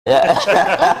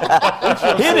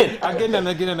Yeah. Hit it. Again.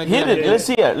 Hit it. Let's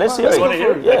hear it. Let's hear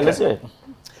it. Yeah, let's hear it.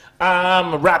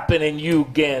 I'm rapping in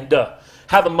Uganda,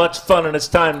 having much fun, and it's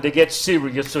time to get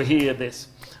serious, so hear this.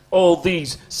 All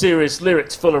these serious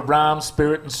lyrics full of rhyme,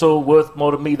 spirit, and soul worth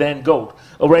more to me than gold,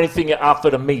 or anything you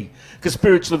offer to me. Because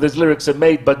spiritually, these lyrics are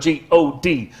made by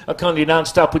G.O.D. I come to you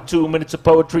non-stop with 2 minutes of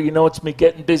poetry. You know it's me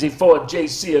getting busy for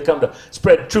JC. I come to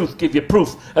spread truth, give you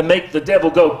proof, and make the devil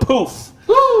go poof.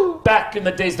 Back in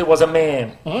the days, there was a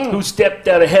man who stepped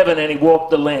out of heaven and he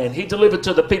walked the land. He delivered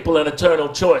to the people an eternal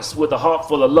choice with a heart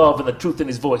full of love and the truth in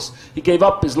his voice. He gave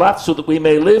up his life so that we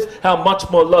may live. How much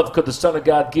more love could the Son of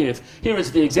God give? Here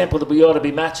is the example that we ought to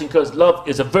be matching, because love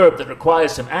is a verb that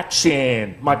requires some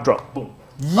action. Mic drop. Boom.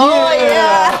 Oh,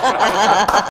 yeah.